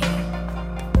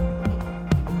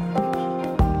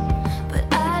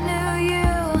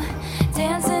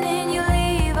 Dancing in your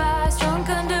Levi's, drunk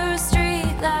under a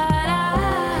street light.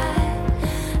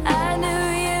 I knew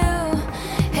you,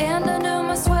 hand under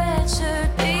my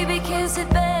sweatshirt, baby, kiss it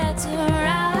better,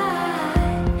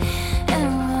 right?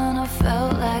 And when I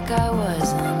felt like I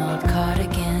was an old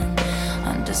cardigan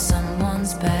under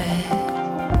someone's bed,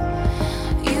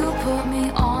 you put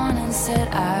me on and said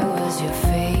I was your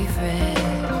favorite.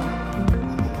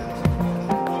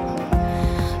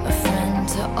 A friend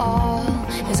to all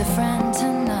is a friend to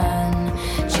none.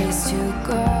 Chase two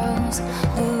girls,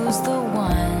 lose the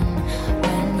one.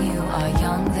 When you are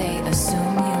young, they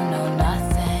assume you know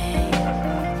nothing.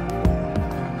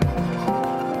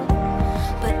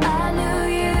 But I knew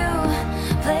you,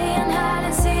 playing hide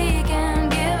and seek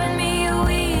and giving me your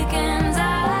weekends. I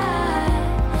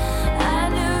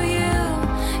knew you,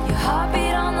 your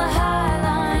heartbeat on the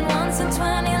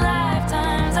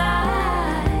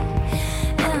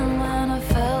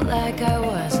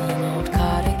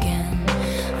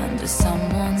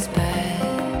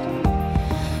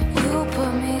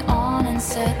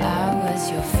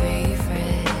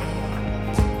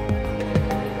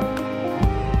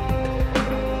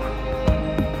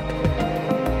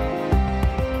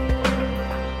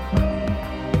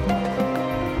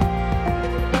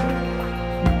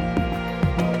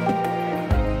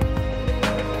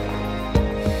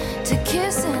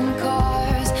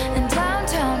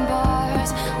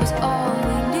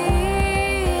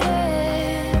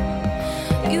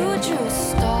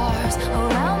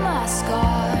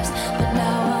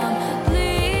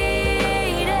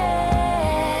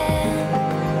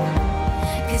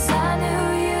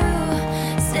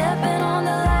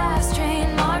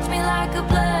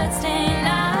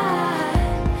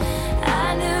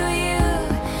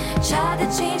Tried to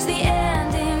change the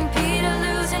ending, Peter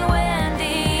losing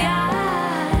Wendy.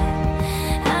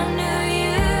 I knew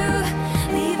you,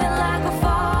 leaving like a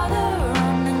father,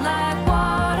 running like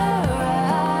water.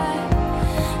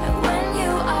 And when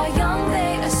you are young,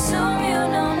 they assume you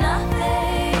know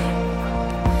nothing.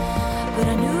 But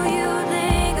I knew you'd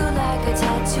linger like a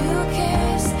tattoo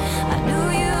kiss. I knew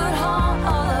you'd haunt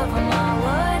all over my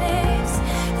what ifs.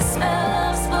 The smell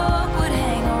of smoke would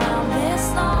hang around this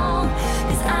long.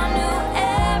 'Cause I knew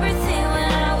everything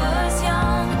when I was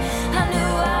young. I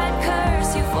knew I'd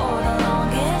curse you for the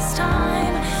longest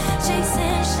time.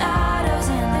 Chasing shadows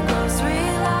in the grocery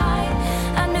line.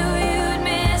 I knew you'd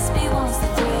miss me once the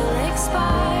thrill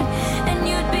expired. And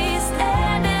you'd be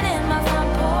standing in my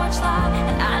front porch lot.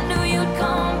 And I knew you'd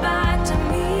come back to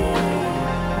me.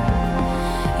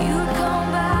 You'd come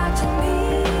back to me.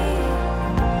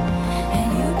 And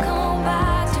you'd come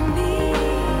back to me.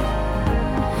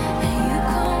 And you'd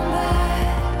come back.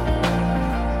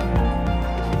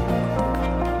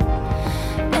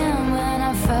 And when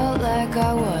I felt like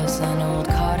I was an old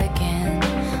cardigan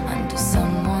under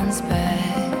someone's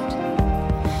bed,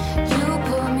 you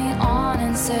put me on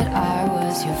and said I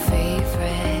was your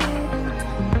favorite.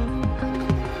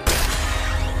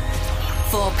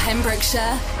 For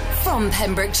Pembrokeshire, from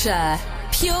Pembrokeshire,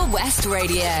 Pure West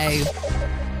Radio.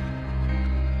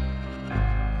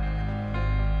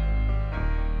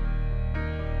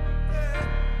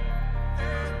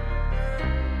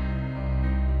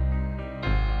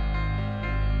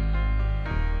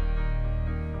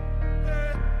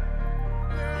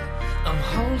 I'm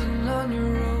holding on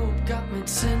your rope, got me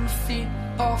 10 feet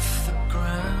off the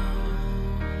ground.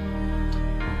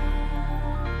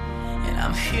 And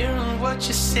I'm hearing what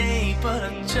you say, but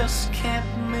I just can't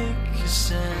make a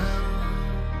sound.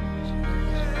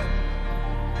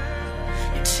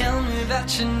 You tell me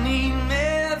that you need me,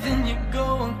 then you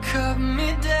go and cut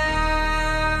me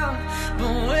down.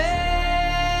 But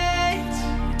wait,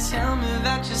 you tell me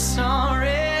that you're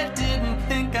sorry, didn't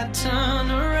think I'd turn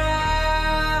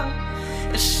around.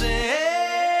 You say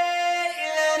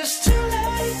that it's too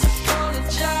late to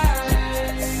apologize.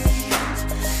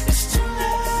 It's too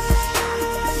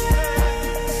late.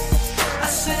 I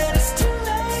said it's too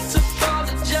late to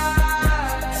apologize.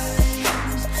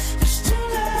 It's too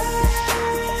late.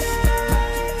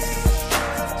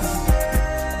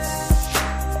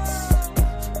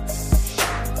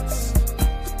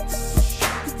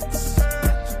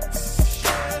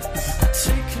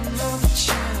 Take another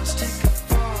chance, take a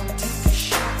fall, take a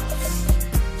shot.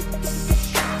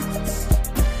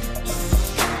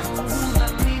 I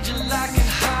need you like a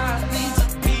heart needs a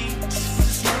beat.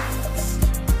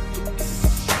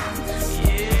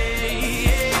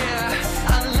 Yeah,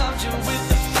 I loved you with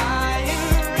the fire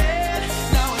red.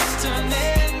 Now it's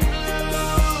turning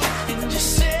blue. And you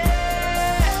say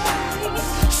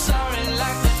sorry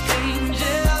like the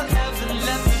angel heaven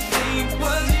let me think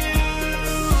was you.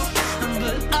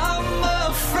 But I'm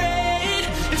afraid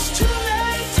it's too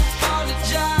late to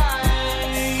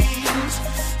apologize.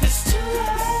 It's too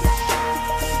late.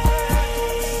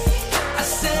 I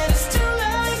said it's too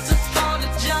late to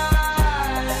apologize.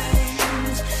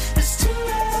 It's too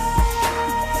late.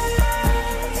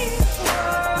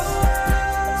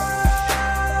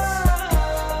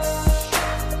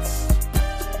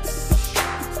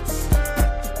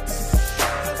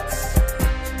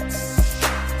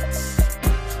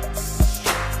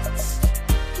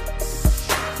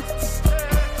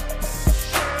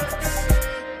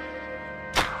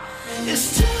 It's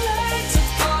too late to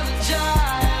apologize.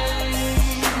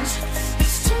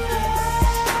 It's too late.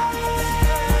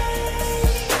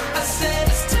 I said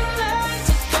it's too late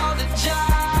to apologize.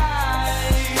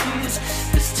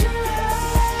 It's too late.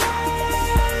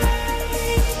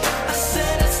 I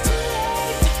said it's too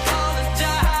late to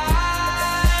apologize.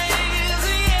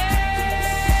 Yeah.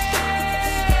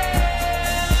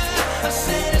 I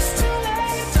said it's too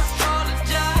late to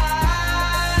apologize.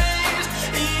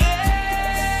 Yeah.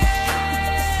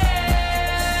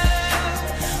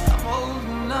 I'm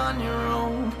holding on your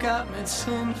rope, got me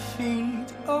 10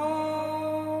 feet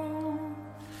off.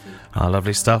 Ah,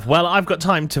 lovely stuff. Well, I've got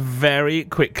time to very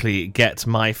quickly get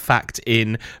my fact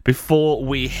in before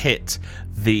we hit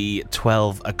the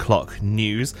 12 o'clock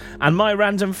news. And my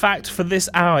random fact for this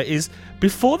hour is,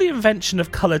 before the invention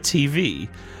of colour TV,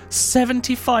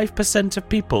 75% of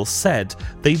people said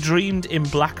they dreamed in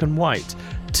black and white.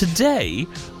 Today,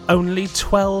 only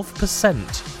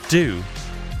 12% do.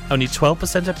 Only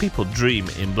 12% of people dream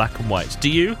in black and white. Do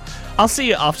you? I'll see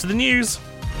you after the news.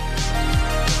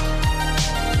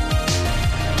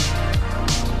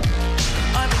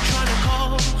 I've been trying to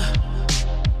call.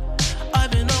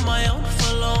 I've been on my own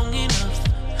for long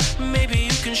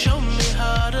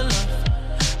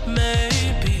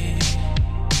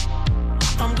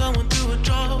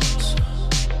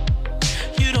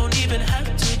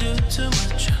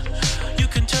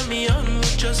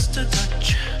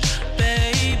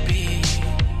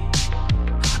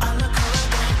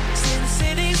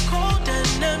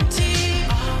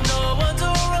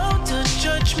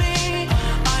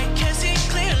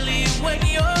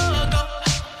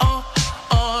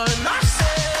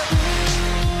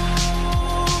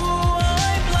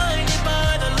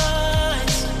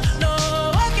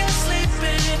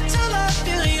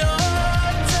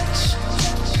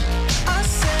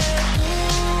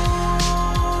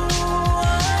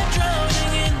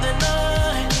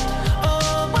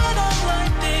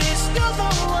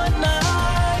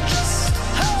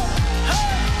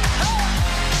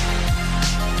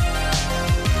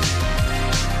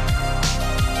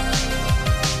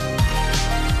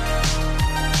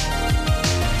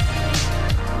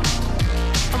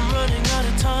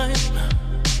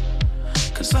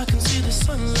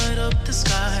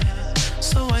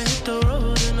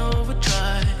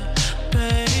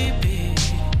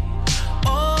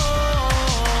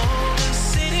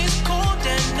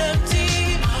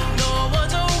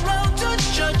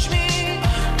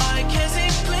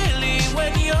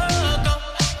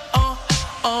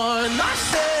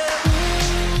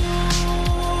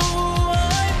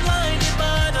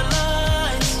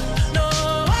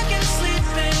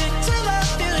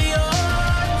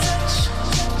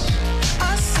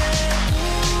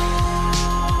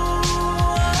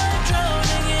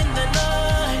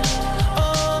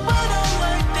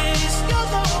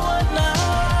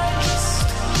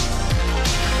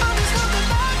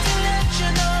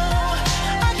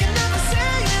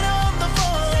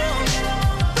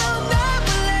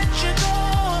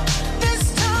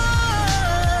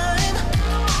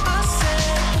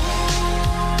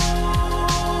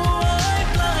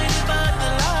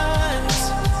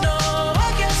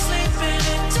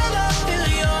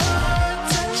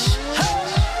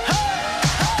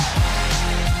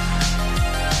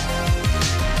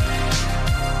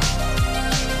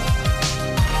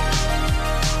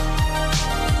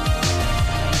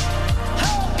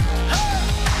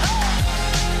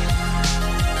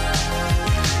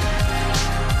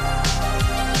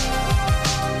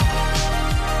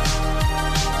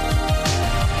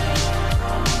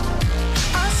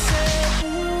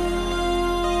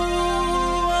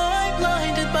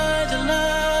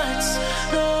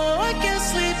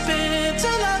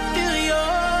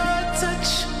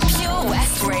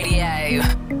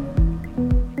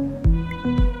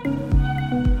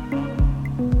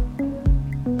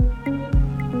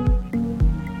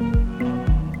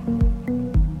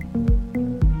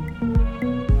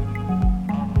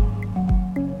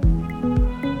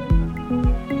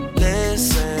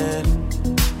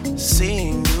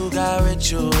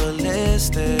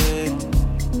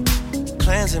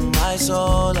cleansing my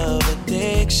soul of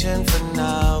addiction for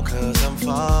now, 'cause I'm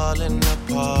falling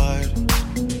apart.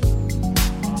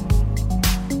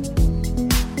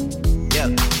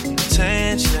 Yep,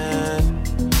 tension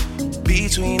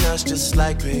between us just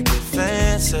like picket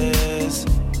fences.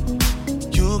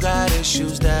 You got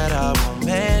issues that I won't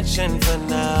mention for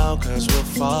now, 'cause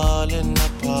we're falling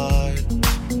apart.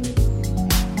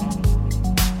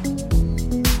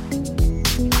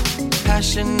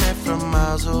 Passionate from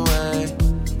miles away,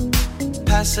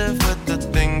 passive with the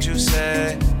things you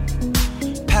say,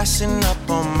 passing up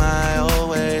on my old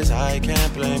ways. I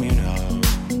can't blame you, no.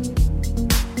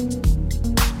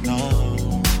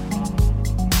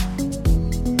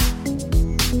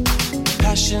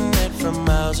 Passionate from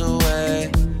miles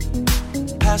away,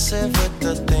 passive with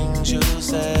the things you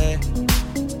say,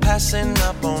 passing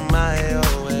up on my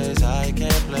old ways. I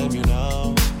can't blame you,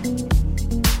 no.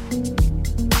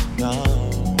 No.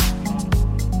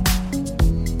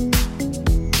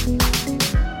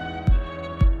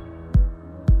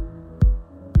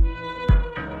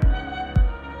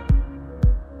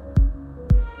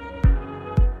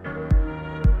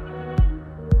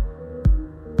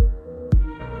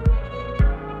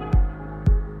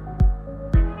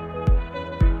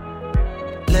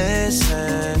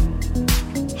 Listen,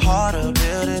 harder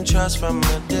building trust from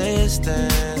a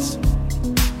distance.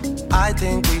 I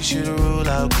think we should rule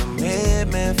out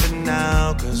commitment for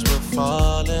now, 'cause we're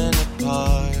falling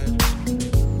apart.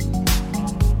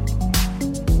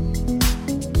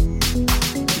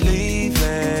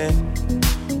 Leaving,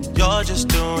 you're just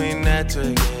doing that to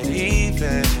get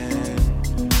even.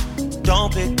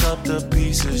 Don't pick up the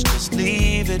pieces, just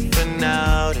leave it for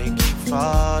now. They keep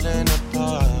falling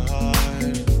apart.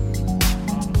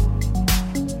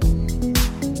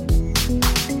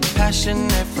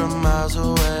 Passionate from miles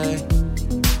away,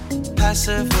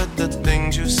 passive with the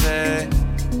things you say,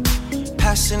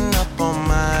 passing up on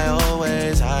my old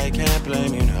ways. I can't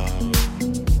blame you, no.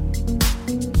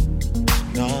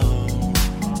 No.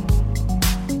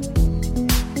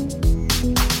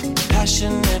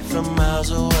 Passionate from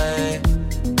miles away,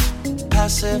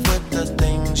 passive with the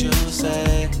things you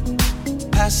say,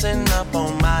 passing up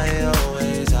on my old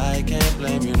ways. I can't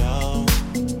blame you, no.